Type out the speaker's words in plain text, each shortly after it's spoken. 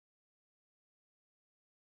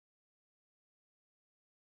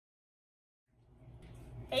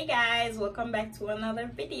Hey guys, welcome back to another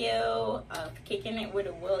video of Kicking It with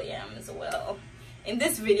the Williams. Well, in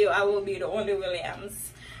this video I will be the only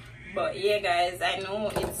Williams, but yeah guys, I know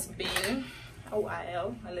it's been a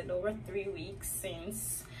while, a little over 3 weeks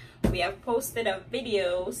since we have posted a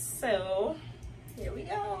video, so here we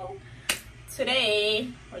go.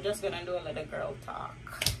 Today we're just gonna do a little girl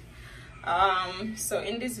talk. So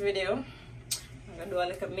in this video I'm gonna do a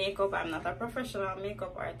little makeup. I'm not a professional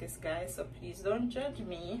makeup artist, guys, so please don't judge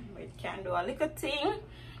me, but can do a little thing.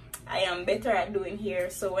 I am better at doing hair,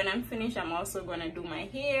 so when I'm finished I'm also gonna do my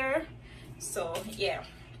hair. So yeah,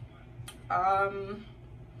 my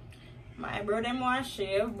eyebrow them want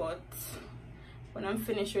shave, but when I'm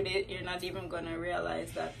finished with it you're not even gonna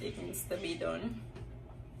realize that it needs to be done.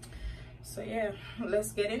 So yeah,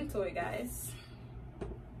 let's get into it, guys.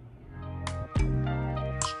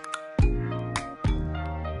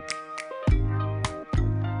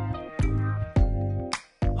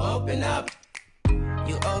 Open up,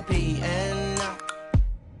 you open up.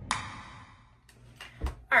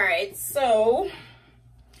 Alright, so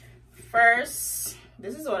first,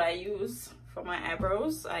 this is what I use for my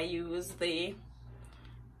eyebrows. I use the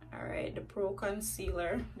Pro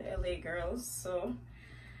Concealer, the LA Girls. So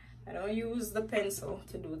I don't use the pencil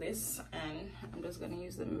to do this, and I'm just gonna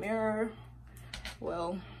use the mirror,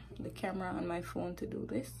 well, the camera on my phone to do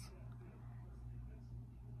this.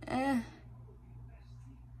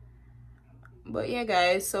 But yeah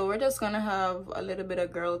guys, so we're just gonna have a little bit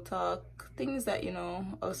of girl talk, things that, you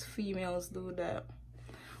know, us females do that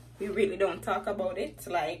we really don't talk about it,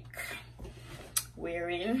 like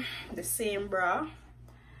wearing the same bra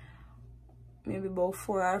maybe about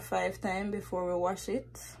 4 or 5 times before we wash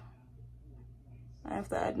it. I have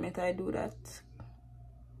to admit I do that,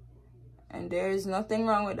 and there is nothing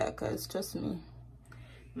wrong with that, because trust me,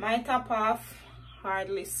 my top half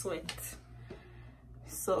hardly sweat,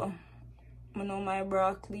 so I know my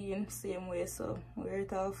bra clean same way, so wear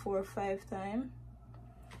it all 4 or 5 times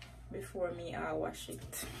before me I wash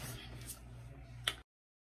it.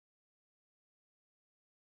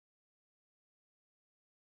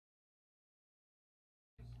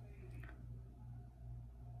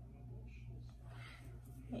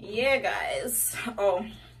 Yeah guys, oh,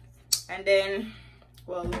 and then,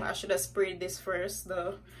 well, I should have sprayed this first,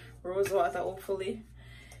 the rose water. Hopefully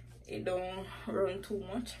it don't run too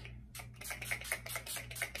much.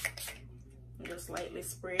 Just lightly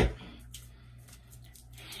spray it.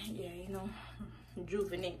 Yeah, you know,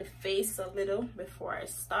 rejuvenate the face a little before I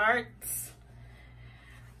start.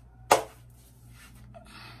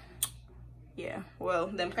 Yeah, well,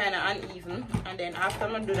 them kind of uneven, and then after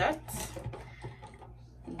I do that,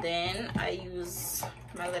 then I use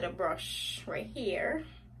my little brush right here.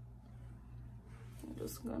 I'm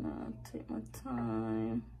just gonna take my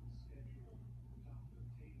time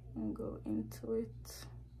and go into it,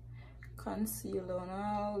 conceal on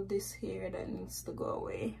all this hair that needs to go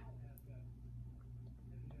away.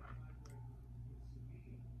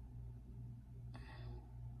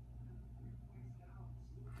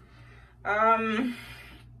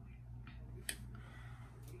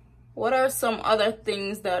 What are some other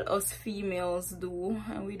things that us females do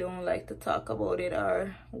and we don't like to talk about it,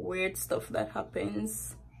 or weird stuff that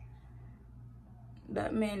happens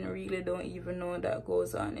that men really don't even know that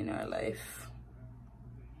goes on in our life?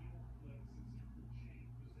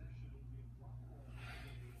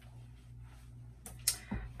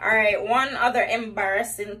 All right, one other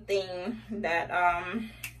embarrassing thing that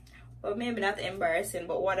well, maybe not embarrassing,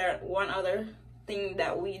 but one other thing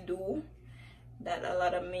that we do that a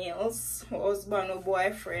lot of males, husband or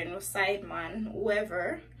boyfriend or side man,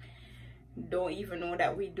 whoever, don't even know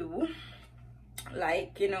that we do.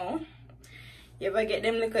 Like, you know, you ever get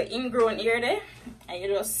them like a ingrown ear there, and you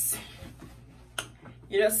just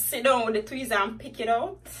sit down with the tweezers and pick it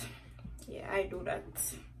out? Yeah, I do that.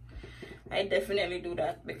 I definitely do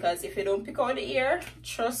that, because if you don't pick out the ear,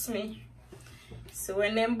 trust me, so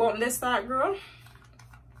when them bump they start grow,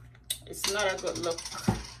 it's not a good look.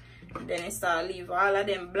 Then it start leave all of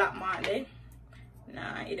them black mark there.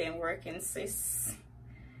 Nah, it ain't working, sis.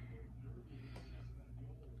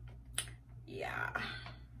 Yeah,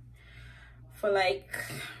 for like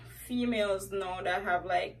females now that have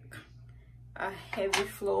like a heavy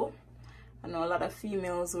flow, I know a lot of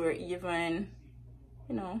females wear even,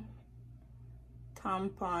 you know,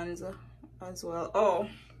 tampons as well. Oh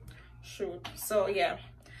shoot, so yeah,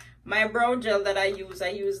 my brow gel that I use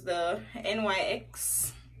the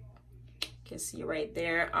NYX. You can see right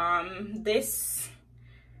there, this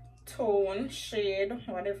tone shade,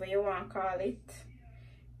 whatever you want to call it,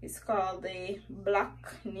 is called the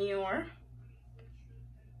Black Noir.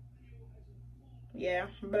 yeah,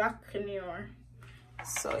 black newer.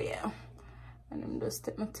 So yeah, and I'm just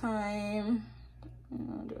take my time, you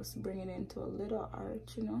know, just bring it into a little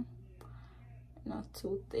arch, you know, not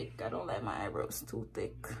too thick. I don't like my eyebrows too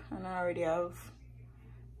thick, and I already have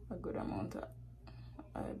a good amount of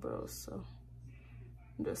eyebrows, so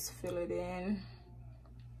just fill it in.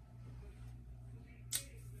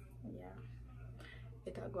 Yeah,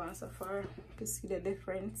 it'll go on so far to see the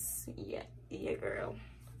difference. Yeah, yeah, girl.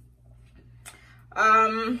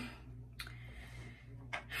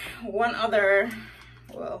 One other,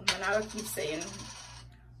 well, I'm not gonna keep saying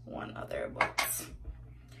one other, but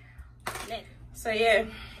so yeah,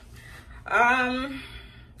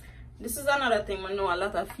 this is another thing I know a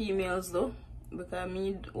lot of females do, because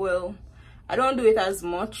me, well, I don't do it as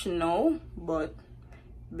much now, but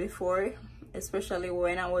before, especially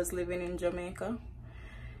when I was living in Jamaica,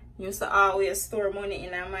 used to always store money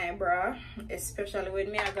in my bra, especially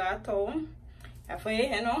when me I got home. If I,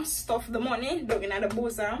 you know, stuff the money down in the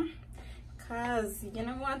bosom, cause you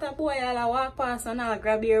know want a boy all walk past and I'll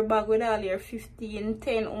grab your bag with all your 15,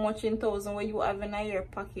 10, how much in thousand what you have in your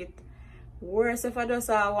pocket. Worse if I just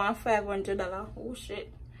want $500. Oh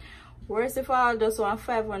shit. Worse if I just want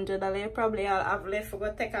 $500, you probably I'll have left to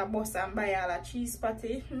go take a bus and buy all a cheese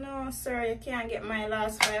patty. No sir, you can't get my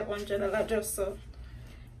last $500 just so.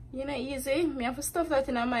 You know, easy. Me have to stuff that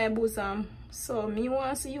in my bosom. So me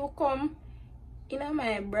want to see you come in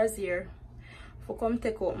my brassiere for come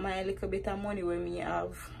take out my little bit of money where me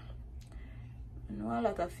have. I know a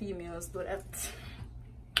lot of females do that.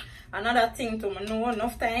 Another thing to me know,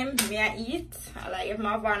 enough time me I eat. I like if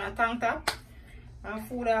my van a tank top and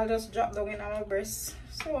food I'll just drop down in my breast.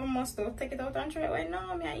 So I must do take it out and try it right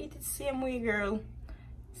now. Me I eat it same way, girl.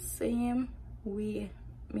 Same way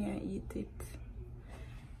me I eat it.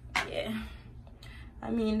 Yeah. I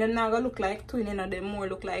mean, they're not gonna look like twin, you know, they more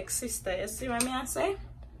look like sister. You see what I say?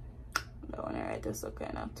 That one right is so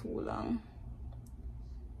kind of too long.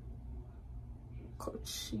 Cut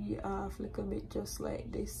she off a little bit just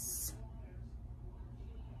like this.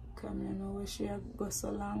 Come, you know where she go so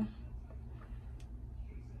long.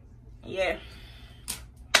 Yeah.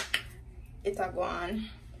 It'll go on.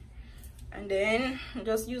 And then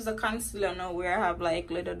just use the concealer now where I have like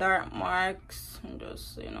little dark marks and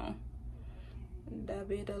just, you know,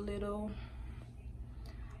 dab it a little.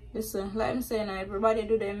 Listen, like I'm saying, everybody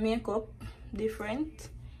do their makeup different.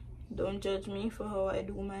 Don't judge me for how I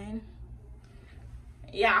do mine.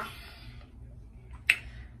 Yeah.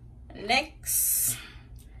 Next,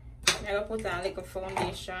 I'm gonna put on like a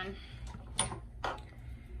foundation,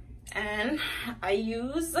 and I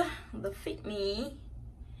use the Fit Me,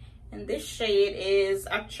 and this shade is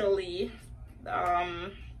actually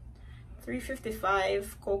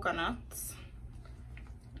 355 Coconut.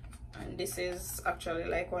 And this is actually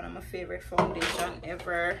like one of my favorite foundation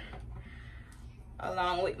ever,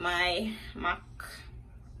 along with my MAC.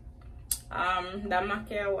 The MAC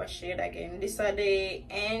here was shade again. This are the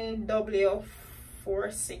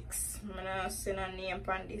NW46. I'm not see no name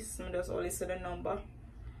on this, I just only see the number.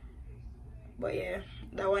 But yeah,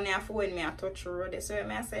 that one I have when me I touch road. That's what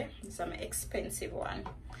I say. This is an expensive one.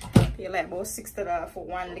 Pay like about $60 for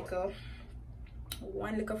one little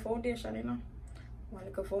foundation, you know. One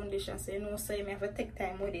little foundation, so you know, so you have to take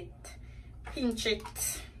time with it, pinch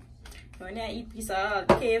it. When you eat piece of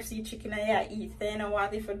KFC chicken and you eat, you know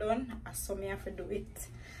what if you done, I saw me have to do it.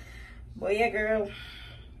 But yeah, girl,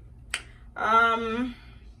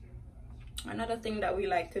 another thing that we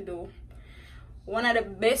like to do, one of the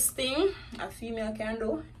best thing a female can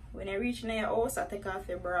do when you reach in your house, I take off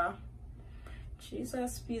your bra.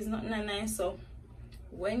 Jesus, please, nothing nice. So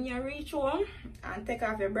when you reach home and take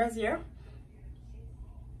off your brassiere,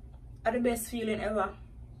 are the best feeling ever.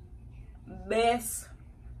 Best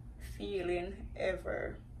feeling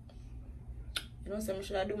ever. You know, so I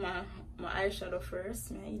should do my eyeshadow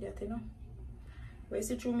first. I eat that, you know. But you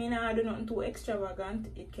see, through me now, I do nothing too extravagant.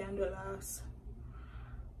 It can do last.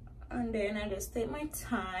 And then I just take my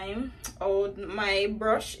time. Oh, my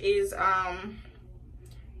brush is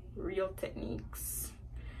Real Techniques.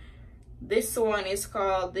 This one is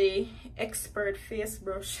called the Expert Face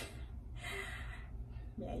Brush.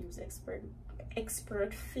 Yeah, I use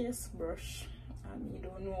expert face brush. You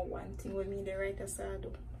don't know one thing with me the right as I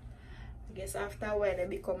do. I guess after a while I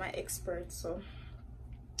become an expert, so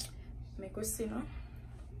make us see now.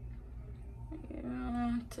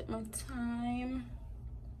 Yeah, take my time.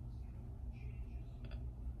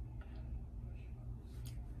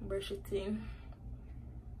 Brush it in.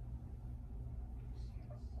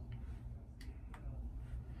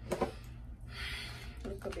 A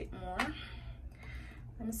little bit more.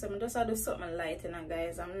 I'm just gonna do something light, you know,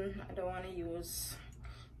 guys. I don't want to use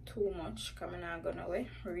too much coming out gonna away,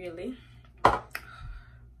 really.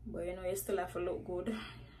 But you know, you still have to look good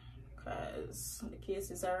because the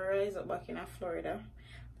cases are rise up back in Florida.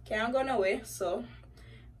 Can't go away, so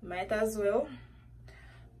might as well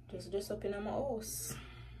just up in my house.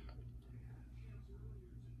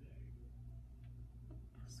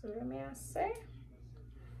 So let me say,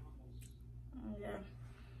 yeah.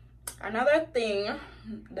 Another thing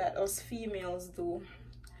that us females do,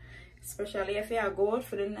 especially if you go out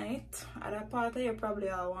for the night, at that part of you probably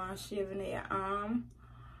want to shave in your arm,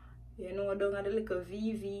 you know, down at the little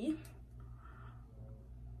VV.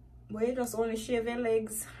 But you just only shave your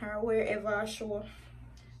legs or wherever show.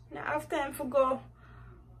 Now have time to go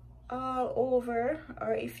all over,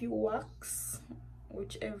 or if you wax,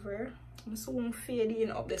 whichever. I'm soon fading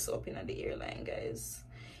up this up in the hairline, guys.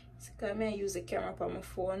 Because I use the camera on my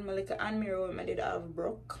phone. My little hand mirror I did have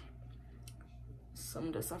broke. So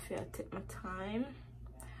I'm just have to take my time.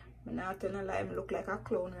 I'm not gonna lie, I look like a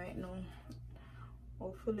clown right now.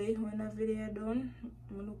 Hopefully when the video done,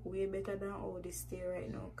 I look way better than all this day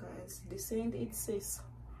right now, because this ain't it, sis.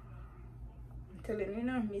 I'm telling you,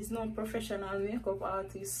 now, I'm not a professional makeup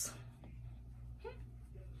artist.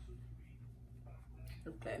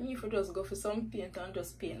 Look like me if I just go for some paint and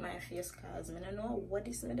just paint my face, because I don't know what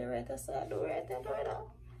is me the right, so I do right now.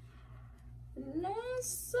 No,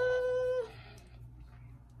 sir.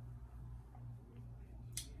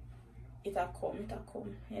 It'll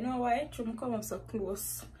come. You know why? It shouldn't come up so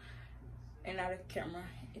close in the camera.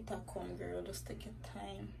 It'll come, girl. Just take your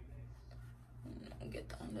time.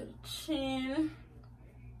 Get under the chin.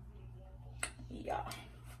 Yeah.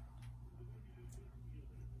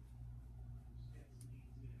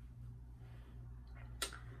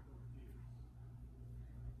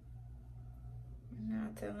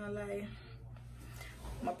 Not telling a lie.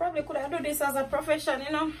 I probably could have done this as a profession,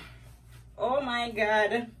 you know. Oh my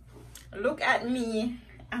God. Look at me.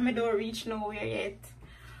 I don't reach nowhere yet.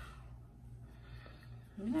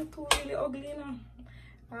 I'm not too really ugly, you know.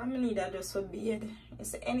 I need that just for beard. You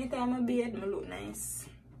see, anytime I beard, I look nice.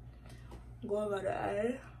 Go over the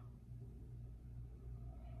eye.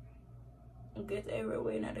 Get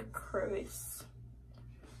everywhere in the crevice.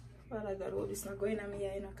 Father God, oh, this not going on me,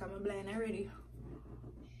 you know, because I'm blind already.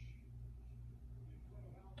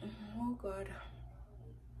 Oh God.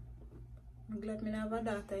 I'm glad I have a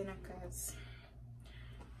daughter in a cause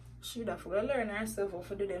she would have to learn herself how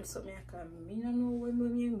to do them something, because I don't know what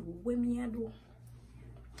me do.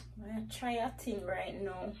 I try a thing right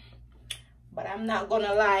now, but I'm not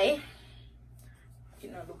gonna lie,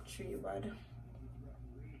 it don't look too bad.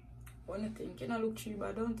 When you think it don't look too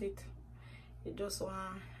bad, don't it? You just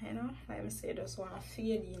want, you know, like I say, just want to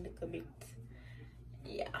fade in a little bit.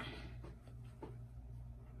 Yeah.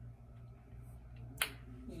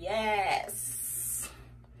 Yes.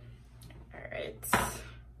 Alright.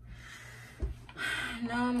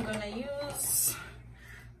 Now I'm gonna use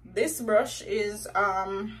this brush. Is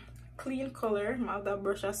clean color. My other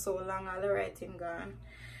brush is so long, all the writing gone.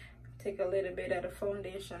 Take a little bit of the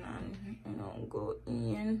foundation and, you know, go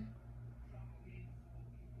in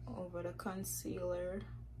over the concealer,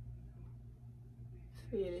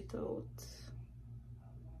 fade it out.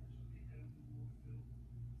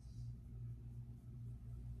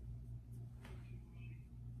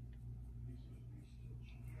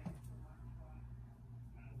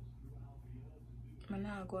 I'm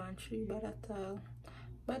not going to tree bad at all.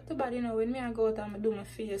 But too bad, you know, when I go out and I do my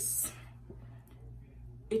face,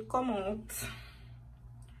 it come out.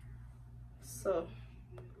 So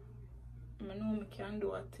I know I can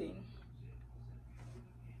do a thing.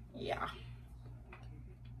 Yeah.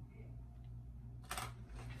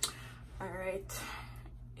 Alright.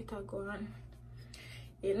 It'll go on.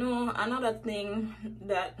 You know, another thing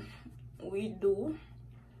that we do,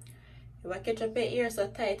 if I catch up your ear so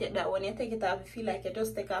tight that when you take it off, you feel like you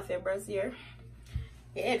just take off your brassiere.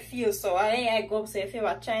 Your head feels so. I go up, so if you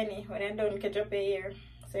are shiny, when you don't catch up your ear,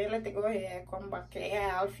 so you let it go here, come back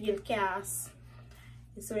here, I'll feel cast.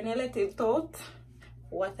 So when you let it out,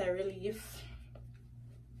 what a relief.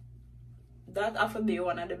 That have to be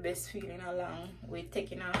one of the best feeling along with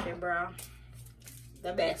taking off your bra.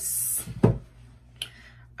 The best.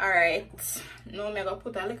 Alright, now I'm gonna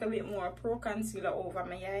put a little bit more pro concealer over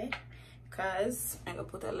my eye, because I'm gonna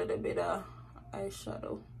put a little bit of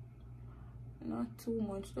eyeshadow. Not too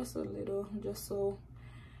much, just a little, just so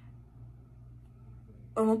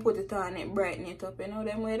I'm gonna put it on it, brighten it up, you know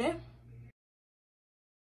them way there.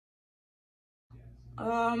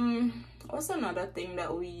 What's another thing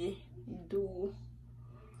that we do?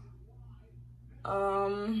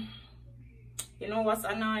 You know what's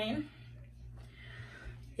annoying?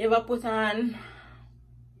 You ever put on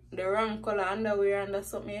the wrong color underwear under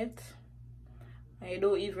something and you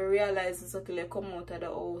don't even realize it's until you come out of the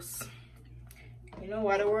house. You know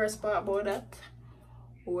what the worst part about that?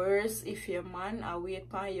 Worse if your man are wait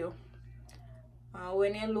for you. And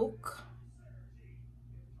when you look,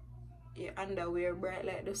 your underwear bright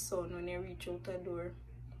like the sun when you reach out the door.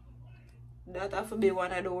 That have to be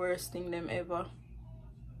one of the worst things them ever.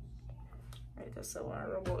 Right, so I want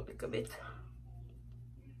to rub out a little bit.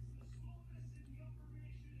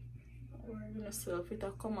 We're gonna see if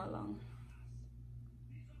it'll come along.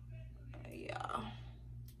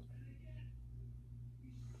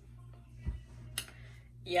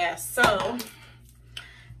 Yeah, so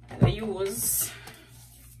I use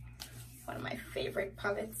one of my favorite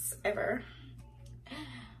palettes ever,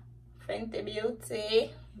 Fenty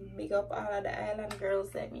Beauty. Big up all of the island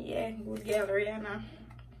girls like me. Yeah, good girl Rihanna.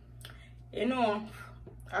 You know,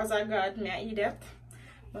 as a god, me I eat that.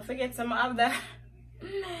 But forget some of the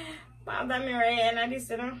mirror and this,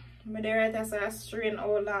 you know. But the right as a strain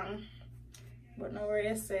all long. But now where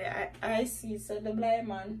you say I see so the blind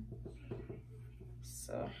man.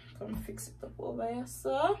 So come fix it up over here.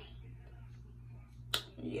 So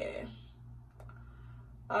yeah.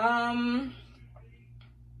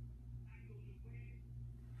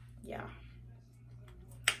 Yeah.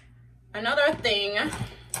 Another thing.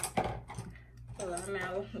 Well,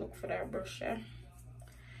 I'll look for that brush here.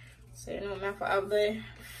 So you know I have the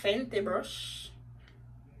Fenty brush.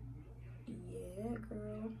 Yeah,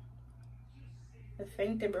 girl. The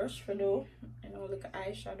Fenty brush for do, you know, like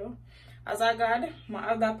eyeshadow. As I got my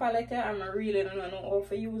other palette here, I really don't know how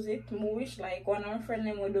to use it. I wish like one of my friends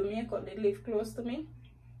them would do makeup, they live close to me.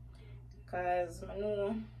 Cause I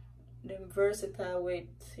know them versatile with,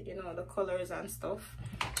 you know, the colors and stuff.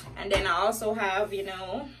 And then I also have, you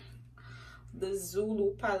know, the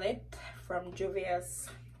Zulu palette from Juvia's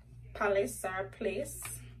Palace or Place.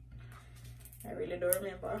 I really don't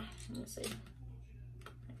remember. Let me see.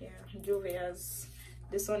 Yeah, Juvia's.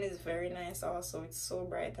 This one is very nice also. It's so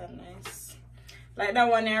bright and nice. Like that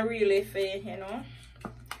one I really feel, you know,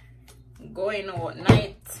 going out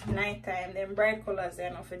nighttime. Them bright colors are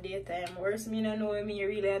enough for daytime. Worse me no know me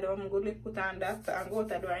really I don't go look put on that and go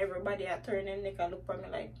to do everybody are turning they can look for me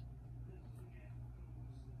like,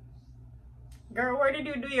 girl, where did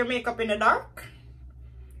you do your makeup in the dark?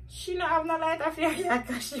 She not have no light of your yard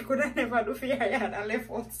because she could have never do for your yard and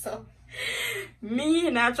left out. So me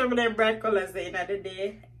not trouble them bright colors in the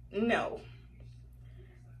day. No.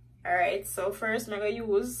 Alright, so first I'm gonna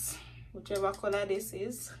use whichever color this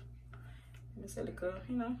is. It's a little,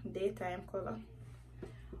 you know, daytime color.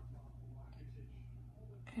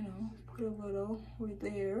 You know, put a little right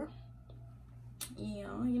there.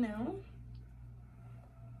 Yeah, you know.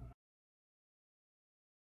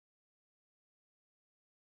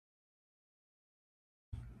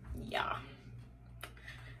 Yeah.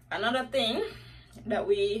 Another thing that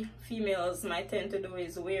we females might tend to do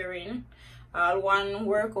is wearing all one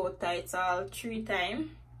workout tights all 3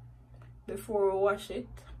 times before we wash it.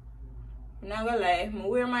 I'm not gonna lie, I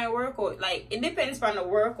wear my workout, like it depends on the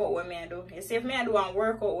workout what I do. You see, if I do a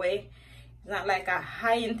workout way, it's not like a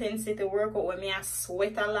high intensity workout where I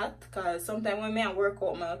sweat a lot, because sometimes when I work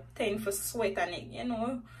out I tend to sweat and it, you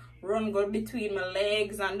know, run go between my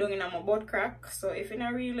legs and down in my butt crack. So if it's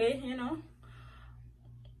not really, you know,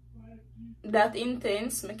 that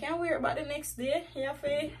intense, I can't wear it by the next day. You have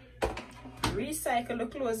to recycle the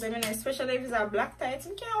clothes, I mean, especially if it's a black tights. I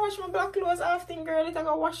can't wash my black clothes often, girl. It's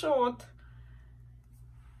gonna wash out.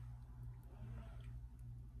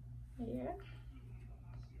 Yeah.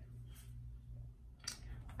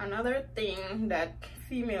 Another thing that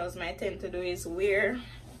females might tend to do is wear,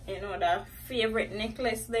 you know, the favorite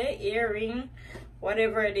necklace there, earring,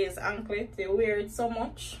 whatever it is, anklet. They wear it so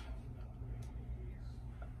much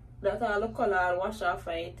that all the color wash off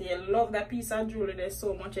of it. You love that piece of jewelry there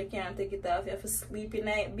so much you can't take it off. You have to sleep in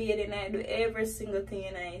night, bathe in night, do every single thing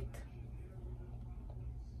in night.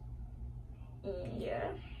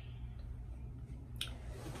 Yeah.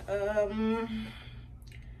 Let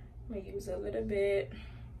me use a little bit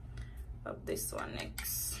of this one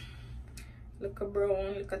next. Look a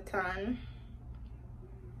brown, look a tan.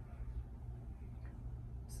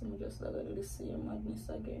 So I'm just a little same madness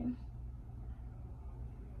again.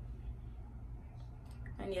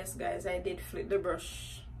 And yes guys, I did flip the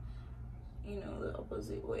brush, you know, the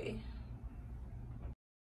opposite way.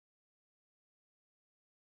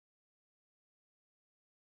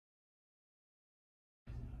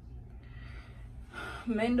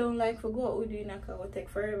 Men don't like to go out with you, it take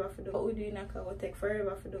forever for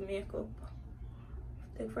the makeup.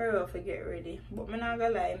 take forever to get ready. But me not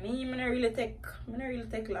gonna lie, me not really take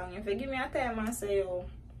long. If you give me a time and say, yo,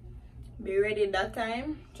 be ready that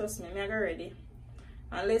time, trust me, I go ready.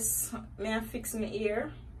 Unless me I fix my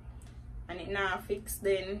ear and it not fix,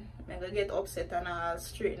 then I go get upset and I'll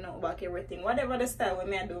straighten out back everything. Whatever the style with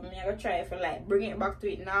me I do, me I go try if I like bring it back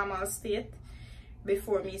to its normal state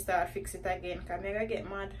before me start fix it again. Cause me I go get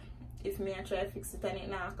mad if me I try to fix it and it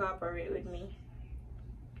not cooperate with me.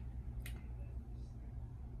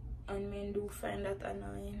 And men do find that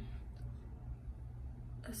annoying.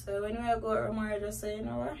 So when I go to Romar, just say, you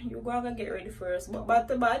know what, you go and get ready first. But bad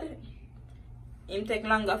to bad, him take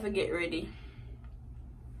longer to get ready.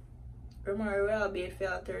 Romar will be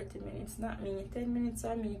for 30 minutes, not me. 10 minutes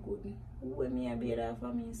are me good. Who me a be there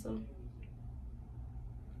for me, so?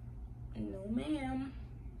 No ma'am.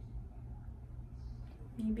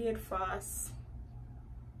 Me be it fast.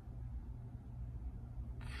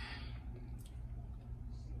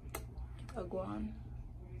 I'll go on.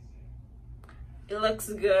 It looks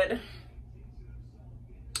good.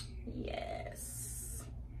 Yes.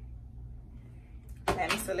 Time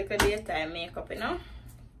to look at daytime makeup, you know.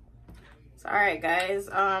 So alright guys,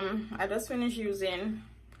 I just finished using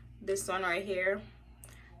this one right here,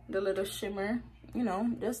 the little shimmer, you know,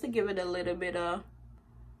 just to give it a little bit of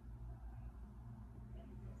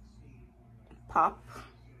pop.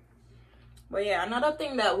 But yeah, another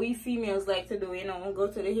thing that we females like to do, you know, go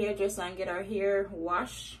to the hairdresser and get our hair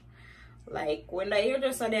washed. Like when the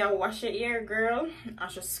hairdresser there wash your hair, girl, I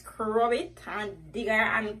should scrub it and dig her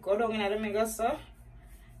and go down in the mega so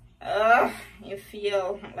you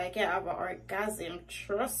feel like you have an orgasm.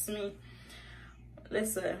 Trust me.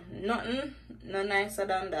 Listen, nothing no nicer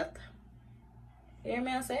than that. You hear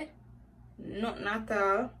me I say? Nothing at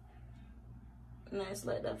all nice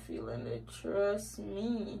like that feeling. Trust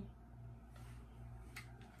me.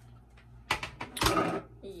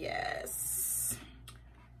 Yes.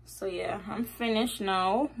 So yeah, I'm finished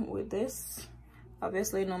now with this.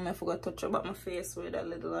 Obviously, no, I forgot to touch up my face with a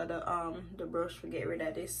little of the brush to get rid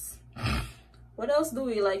of this. What else do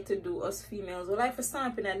we like to do, us females? We like to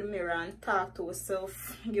stand up in the mirror and talk to ourselves,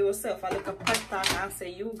 give yourself a little pat talk and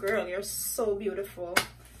say, you girl, you're so beautiful.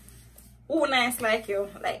 Who nice like you?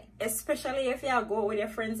 Like, especially if you go with your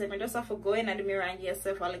friends and you just have to go in at the mirror and give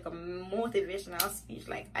yourself a like a motivational speech.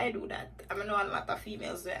 Like I do that. I know a lot of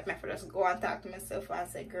females do it. I just go and talk to myself and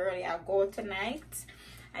say, girl, yeah, go tonight.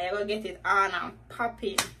 And you're gonna get it on and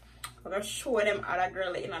popping. I'm gonna show them other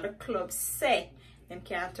girl in the club say them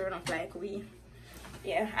can't turn up like we.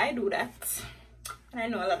 Yeah, I do that. And I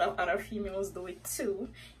know a lot of other females do it too.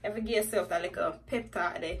 You have to give yourself that like a pep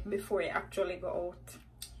talk there before you actually go out.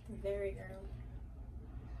 Very girl.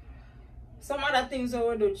 Some other things I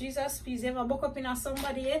will do. Jesus, please, you ever book up in a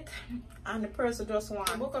somebody yet? And the person just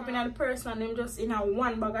want book up in a the person and them just in a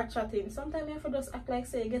one bag of chatting. Sometimes you have to just act like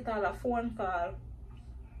say you get all a phone call.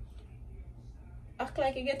 Act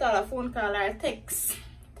like you get all a phone call or a text.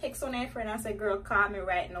 Text on your friend and say, girl, call me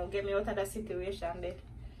right now. Get me out of the situation there.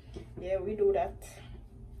 Yeah, we do that.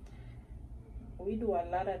 We do a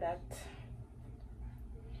lot of that.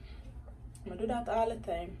 I do that all the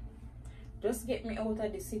time. Just get me out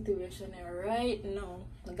of the situation right now.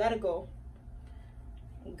 I gotta go.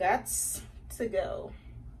 Gots to go.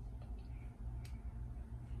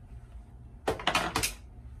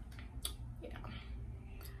 Yeah.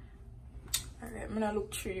 Alright, I'm gonna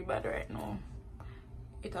look pretty bad right now.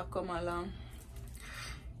 It'll come along.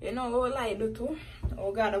 You know what I do too?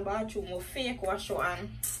 Oh God, the bathroom will fake wash on.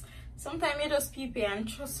 Sometimes you just pee and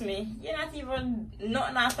trust me, you're not even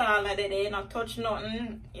nothing at all of the day, you not touch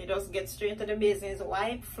nothing. You just get straight to the business,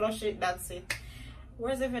 wipe, flush it, that's it.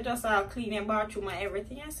 Whereas if you just clean your bathroom and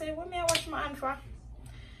everything, I say, what may I wash my hand for?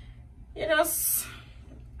 You just,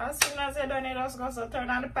 as soon as you're done, you just go so turn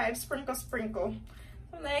on the pipe, sprinkle.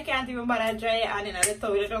 Sometimes you can't even bother dry your hand in the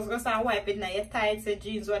towel, you just go so wipe it now, your tights, your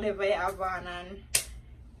jeans, whatever you have on, and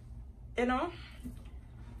you know,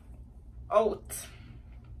 out.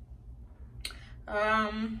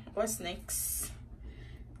 What's next?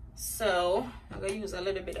 So I'm gonna use a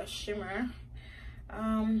little bit of shimmer.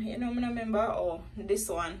 You know, I remember this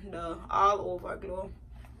one, the all over glow.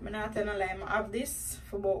 I'm not gonna lie, I have this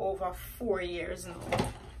for about over 4 years now.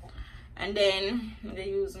 And then I'm gonna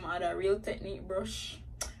use my other Real Technique brush,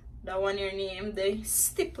 that one here named the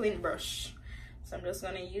stippling brush. So I'm just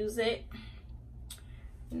gonna use it,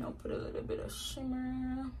 you know, put a little bit of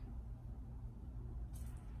shimmer.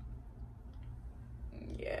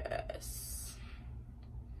 Yes,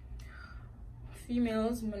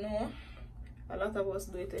 females, you know, a lot of us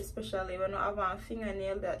do it, especially when we have a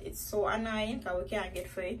fingernail that it's so annoying that we can't get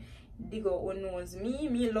for dig out my nose.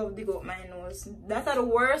 Me love dig out my nose. That's the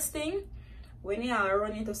worst thing. When you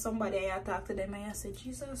run into somebody and you talk to them and you say,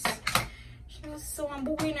 Jesus, she was so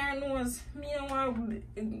boo in her nose. Me don't want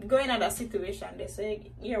to go in that situation. They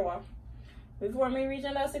say, here what? Before me reach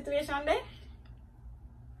in that situation there,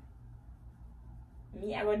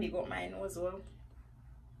 me I go dig out my nose well.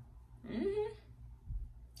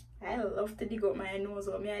 I love to dig out my nose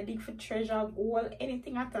well. Me I dig for treasure, gold,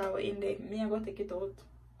 anything at all in there. Me I go take it out.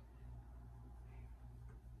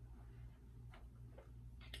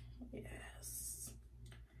 Yes.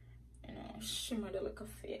 You know, shimmer the look of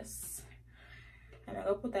face. And I'm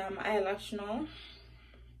gonna put on my eyelash now.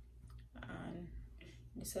 And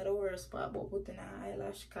this is the worst part about putting an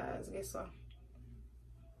eyelash, cause guess what?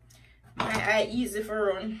 My eye easy for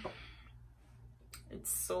run.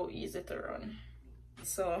 It's so easy to run.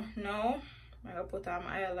 So now I'm gonna put on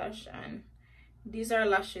my eyelash, and these are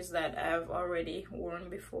lashes that I've already worn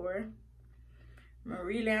before. I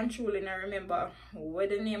really and truly not remember what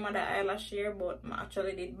the name of the eyelash here, but I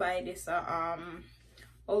actually did buy this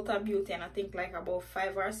Ulta Beauty, and I think like about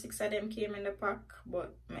 5 or 6 of them came in the pack,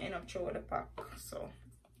 but I end up throwing the pack. So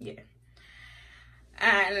yeah,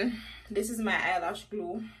 and this is my eyelash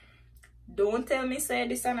glue. Don't tell me say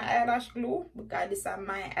this is an eyelash glue, because this is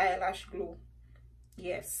my eyelash glue.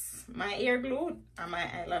 Yes, my ear glue and my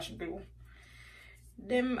eyelash glue.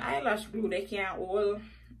 Them eyelash glue, they can't hold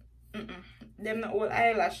them not all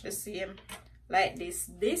eyelash the same like this.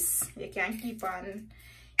 This you can keep on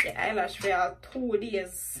the eyelash for 2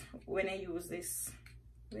 days when I use this.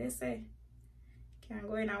 They say can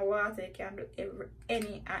go in a water, you can do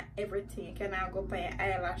everything. You can go by your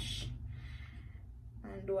eyelash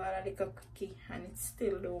and do all of the cookie and it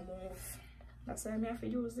still don't move. That's why I have to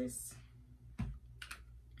use this.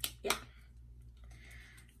 Yeah.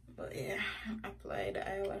 But yeah, apply the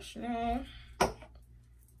eyelash now.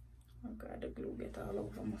 Oh god, the glue get all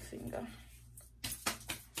over my finger.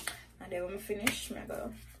 And then when I finish, I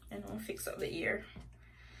go and I'll fix up the ear.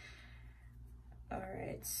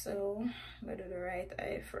 Alright, so I'm gonna do the right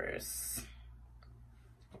eye first.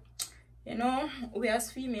 You know, we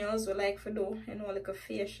as females, we like to do, you know, like a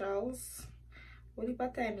facials. Only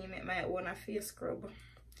part time I make my own face scrub.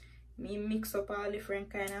 Me mix up all different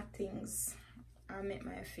kind of things and make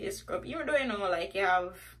my face scrub. Even though, you know, like you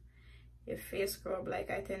have your face scrub, like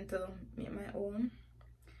I tend to make my own.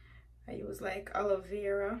 I use like aloe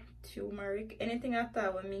vera, turmeric, anything at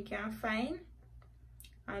all when me can find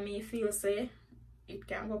and me feel say it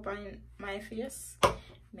can go up on my face,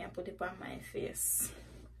 me I put it on my face.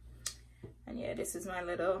 And yeah, this is my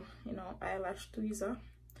little, you know, eyelash tweezer.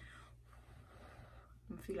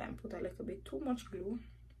 I feel like I put a little bit too much glue,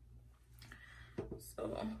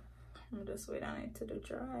 so I'm just wait on it to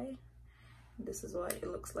dry. This is what it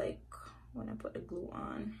looks like when I put the glue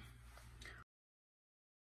on.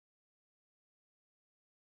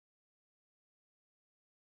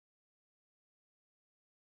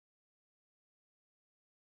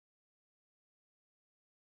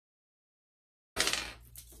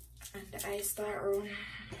 And the eyes start on.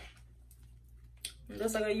 I'm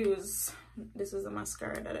just gonna use, this is a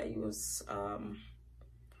mascara that I use,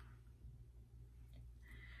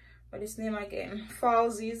 what is name again?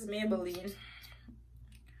 Falsies Maybelline.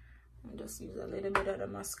 I'll just use a little bit of the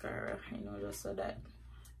mascara, you know, just so that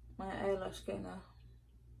my eyelash kind of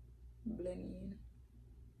blend in.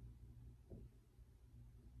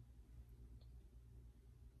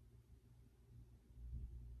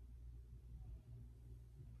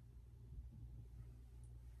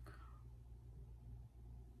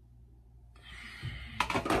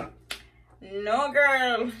 No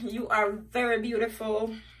girl, you are very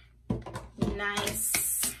beautiful.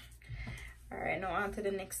 Nice. All right, now on to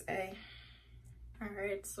the next eye. All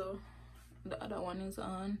right, so the other one is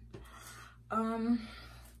on.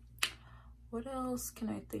 What else can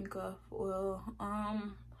I think of? Well, I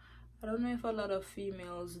don't know if a lot of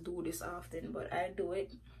females do this often, but I do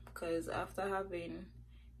it because after having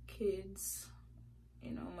kids,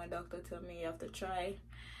 you know, my doctor told me you have to try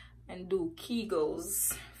and do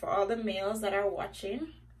Kegels. For all the males that are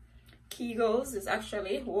watching, Kegels is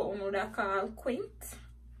actually what we would call quint.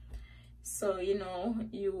 So, you know,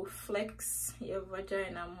 you flex your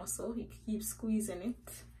vagina muscle, you keep squeezing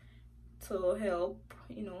it to help,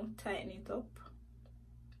 you know, tighten it up.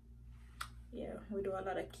 Yeah, we do a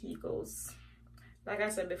lot of Kegels. Like I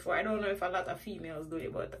said before, I don't know if a lot of females do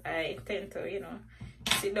it, but I tend to, you know,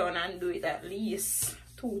 sit down and do it at least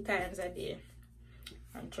 2 times a day.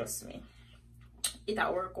 And trust me,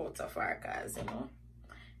 it'll work out so far, cause you know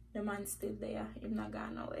the man's still there, he's not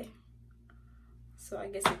gone away. So I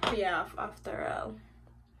guess it pay off after all.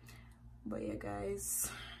 But yeah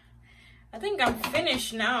guys, I think I'm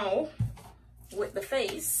finished now with the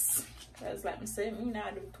face, because like I said, me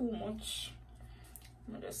not do too much.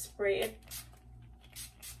 I'm gonna just spray it.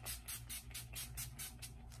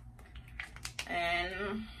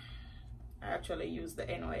 And I actually use the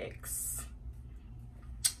NYX.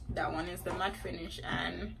 That one is the matte finish,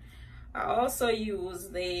 and I also use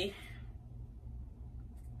the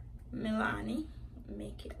Milani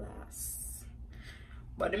Make It Last.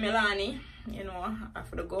 But the Milani, you know,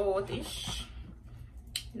 after the go out-ish,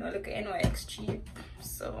 you know, look at NYX cheap,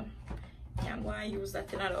 so yeah, I'm going to use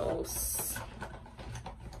that in the house.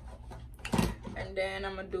 And then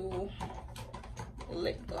I'm gonna do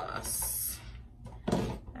lip gloss.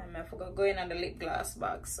 I forgot to go in on the lip gloss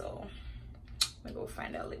bag, so I'm gonna go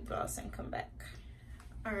find that lip gloss and come back.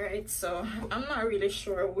 Alright, so I'm not really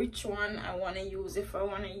sure which one I want to use, if I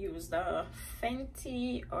want to use the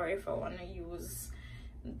Fenty or if I want to use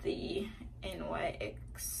the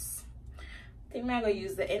NYX. I think I'm gonna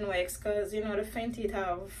use the NYX because, you know, the Fenty it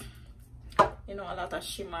have, you know, a lot of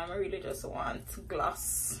shimmer. I really just want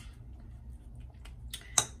gloss.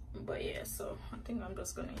 But yeah, so I think I'm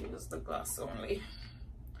just gonna use the gloss only.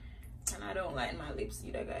 And I don't line my lips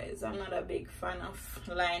either, guys. I'm not a big fan of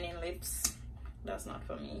lining lips. That's not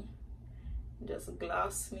for me. Just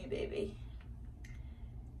gloss me, baby.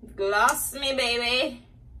 Gloss me, baby.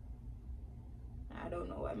 I don't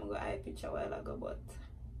know why I'm gonna eye picture a while ago, but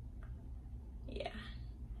yeah.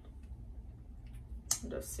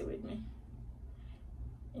 Just see with me.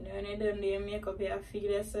 You know, when you done the makeup, you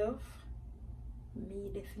feel yourself. Me,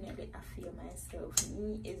 definitely, I feel myself.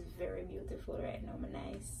 Me is very beautiful right now. I'm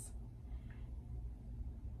nice.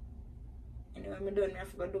 You know, when I'm done, I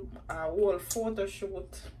have to do a whole photo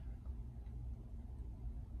shoot.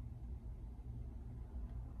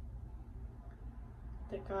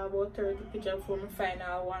 Take about 30 pictures before I find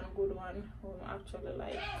out one good one who I actually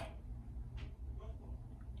like.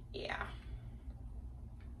 Yeah.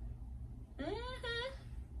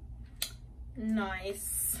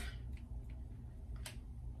 Nice.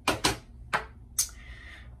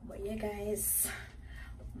 But yeah, guys,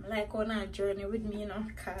 I'm like on a journey with me, you know,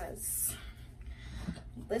 cause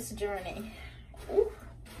this journey, ooh,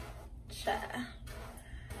 child.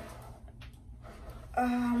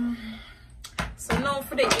 So now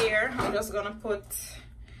for the hair, I'm just gonna put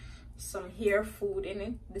some hair food in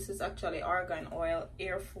it. This is actually argan oil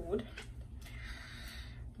hair food.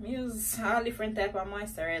 I use all different type of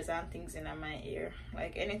moisturizer and things in my hair.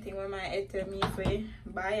 Like anything with my hair tell me if I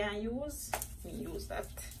buy and use, me use that.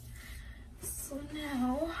 So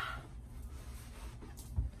now,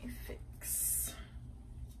 let me fix.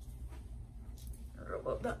 Rub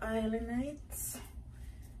up the highlights.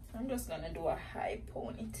 I'm just gonna do a high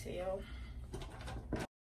ponytail.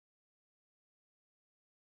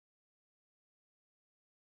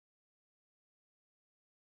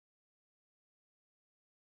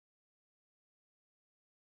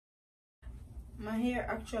 My hair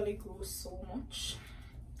actually grew so much.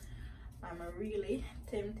 I'm really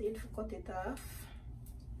tempted to cut it off.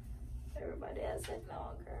 Everybody has said,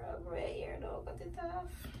 no girl, gray hair, don't cut it off.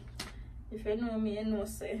 If you know me, you know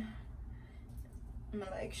say I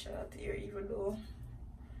like short hair, even though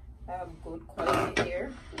I have good quality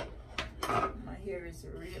hair. My hair is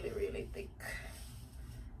really thick.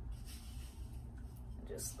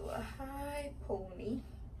 Just do a high pony.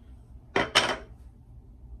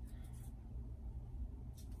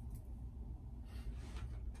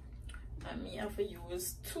 And me have to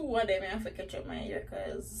use 2 of them. I have to catch up my hair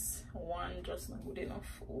because one just not good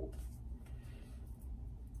enough. Ooh.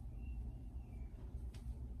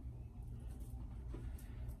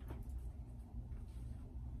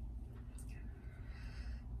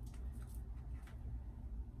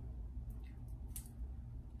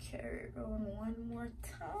 Carry it on one more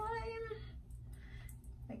time.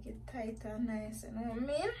 Make it tight and nice, you know what I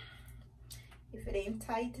mean? If it ain't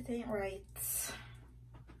tight, it ain't right.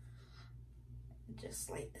 Just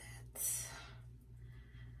like that.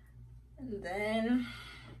 And then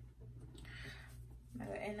I'm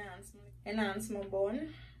gonna enhance my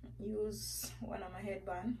bun. Use one of my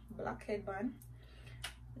headband, black headband.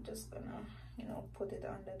 I'm just gonna, you know, put it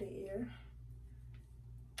under the ear.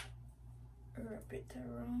 Wrap it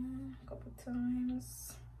around a couple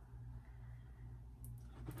times.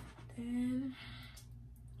 Then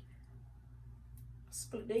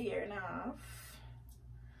split the ear in half.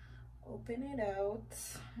 Open it out,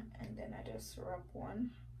 and then I just wrap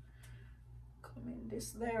one. Come in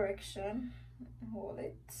this direction, hold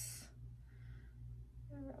it.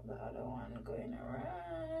 Wrap the other one going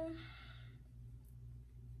around.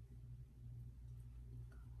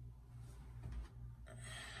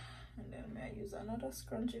 And then I use another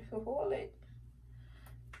scrunchie to hold it.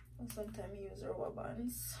 And sometimes I use rubber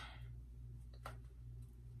bands.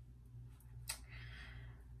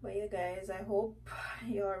 But yeah guys, I hope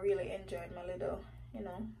you all really enjoyed my little, you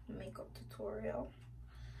know, makeup tutorial.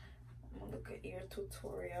 I'm gonna look at ear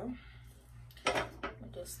tutorial. I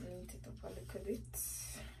just neat it up a little bit.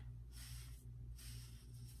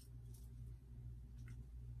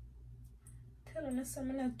 Telling us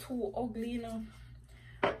I'm not too ugly, you know.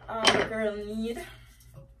 All the girl need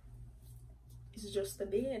is just the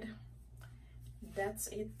bed. That's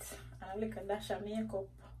it. And a little dash of makeup.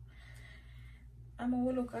 I'm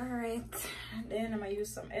gonna look alright. Then I'm gonna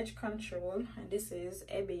use some edge control, and this is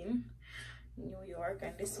Ebbing, New York,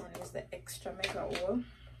 and this one is the extra mega oil.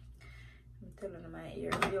 I'm telling you, my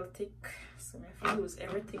ear real thick, so I have to use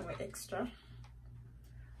everything with extra.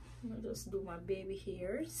 I'm gonna just do my baby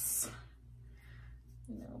hairs.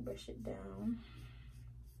 You know, brush it down.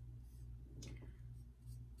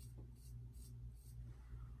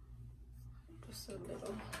 Just a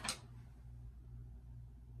little.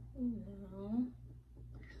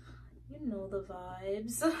 You know the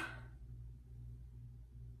vibes.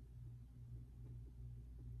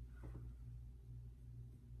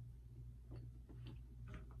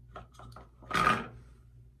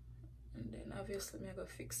 And then obviously I'm gonna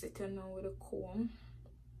fix it, you know, with a comb.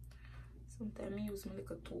 Sometimes I use my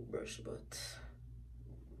little toothbrush, but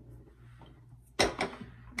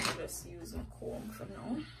I'm just using comb for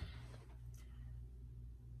now.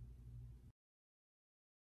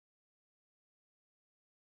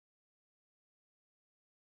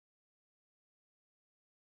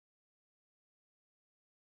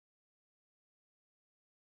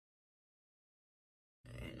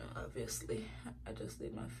 Obviously I just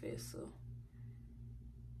did my face, so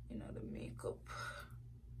you know the makeup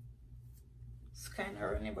it's kind of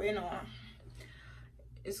runny, but you know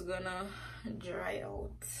it's gonna dry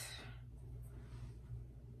out.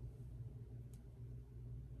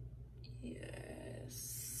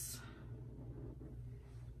 Yes,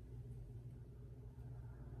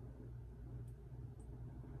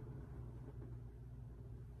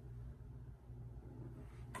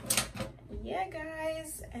 yeah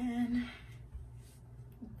guys, and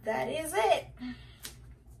that is it.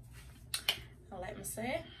 I'll let me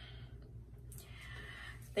say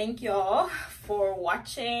thank y'all for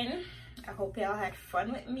watching. I hope y'all had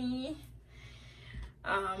fun with me.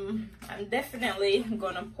 I'm definitely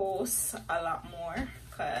gonna post a lot more,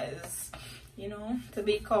 because you know, to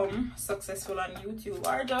become successful on YouTube,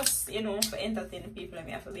 or just, you know, for entertaining people, I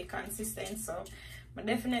have to be consistent. So I'm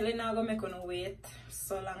definitely not gonna make no wait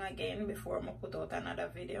so long again before I put out another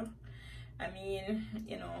video. I mean,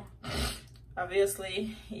 you know,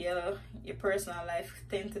 obviously your personal life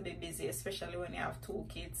tend to be busy, especially when you have 2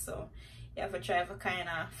 kids, so you have to try to kind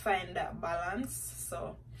of find that balance.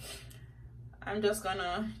 So I'm just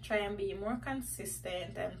gonna try and be more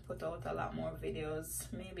consistent and put out a lot more videos.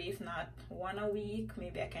 Maybe if not 1 a week,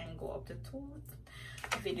 maybe I can go up to 2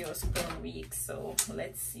 videos per week. So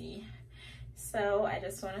let's see. So I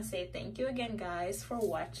just want to say thank you again guys for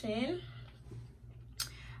watching.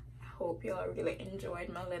 I hope you all really enjoyed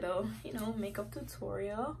my little, you know, makeup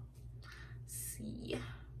tutorial. See,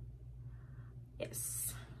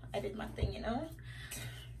 yes, I did my thing, you know.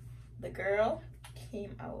 The girl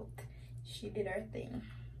came out, she did her thing.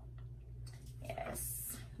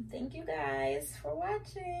 Yes, thank you guys for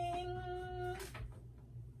watching.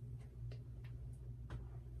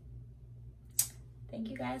 Thank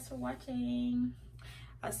you guys for watching.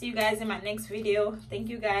 I'll see you guys in my next video. Thank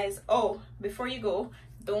you guys. Oh, before you go,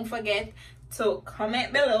 don't forget to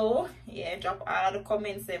comment below. Yeah, drop all the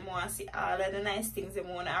comments that you want to see, all of the nice things you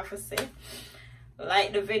want to have to say.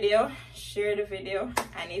 Like the video, share the video,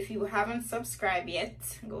 and if you haven't subscribed yet,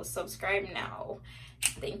 go subscribe now.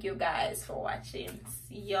 Thank you guys for watching.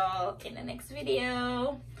 See y'all in the next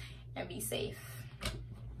video, and be safe.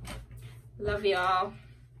 Love y'all.